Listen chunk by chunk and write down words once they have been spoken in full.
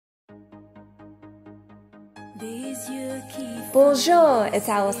Bonjour, it's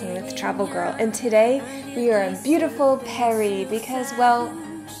Allison with Travel Girl, and today we are in beautiful Paris because, well,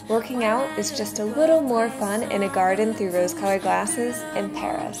 working out is just a little more fun in a garden through rose-colored glasses in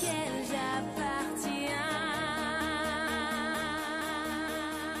Paris.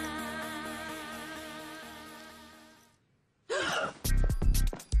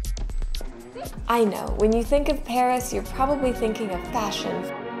 I know, when you think of Paris, you're probably thinking of fashion,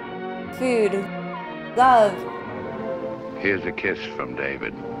 food, love, here's a kiss from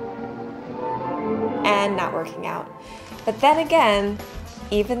David, and not working out. But then again,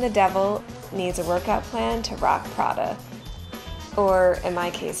 even the devil needs a workout plan to rock Prada, or in my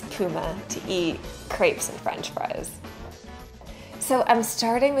case, Puma, to eat crepes and French fries. So I'm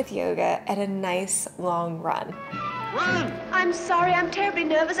starting with yoga at a nice long run. Run! I'm sorry, I'm terribly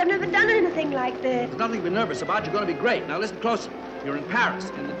nervous. I've never done anything like this. There's nothing to be nervous about. You're going to be great. Now listen closer. You're in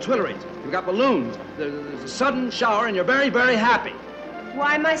Paris, in the Tuileries. You've got balloons. There's a sudden shower, and you're very, very happy.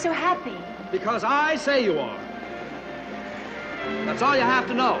 Why am I so happy? Because I say you are. That's all you have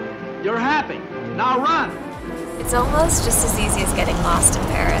to know. You're happy. Now run! It's almost just as easy as getting lost in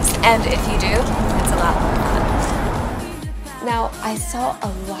Paris, and if you do, it's a lot more fun. Now, I saw a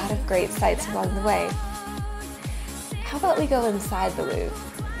lot of great sights along the way. How about we go inside the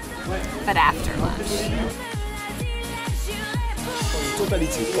Louvre? But after lunch.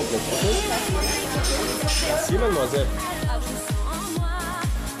 Totalité complète. Merci, mademoiselle.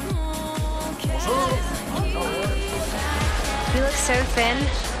 You look so thin.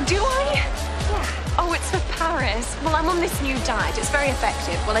 Do I? Yeah. Oh, it's for Paris. Well, I'm on this new diet. It's very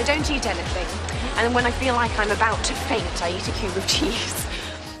effective. Well, I don't eat anything. And when I feel like I'm about to faint, I eat a cube of cheese.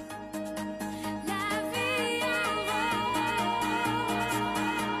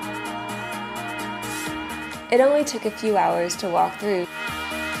 It only took a few hours to walk through.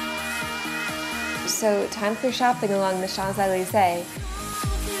 So, time for shopping along the champs-elysees.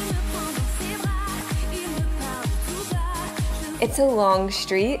 It's a long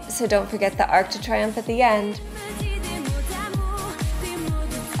street, so don't forget the Arc de Triomphe at the end.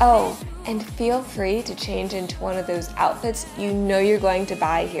 Oh, and feel free to change into one of those outfits you know you're going to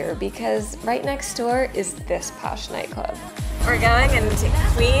buy here, because right next door is this posh nightclub. We're going into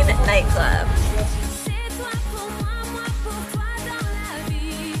Queen Nightclub.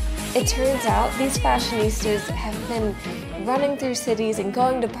 It turns out these fashionistas have been running through cities and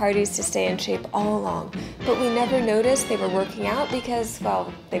going to parties to stay in shape all along, but we never noticed they were working out because,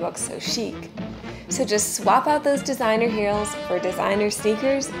 well, they look so chic. So just swap out those designer heels for designer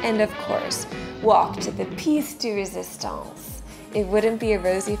sneakers and, of course, walk to the pièce de résistance. It wouldn't be a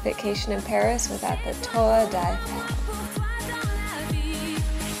rosy vacation in Paris without the Tour d'Eiffel.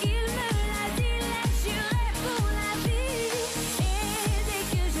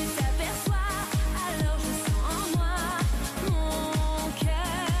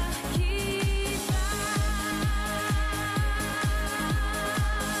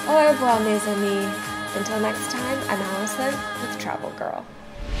 Au revoir, mes amis. Until next time, I'm Allison with Travel Girl.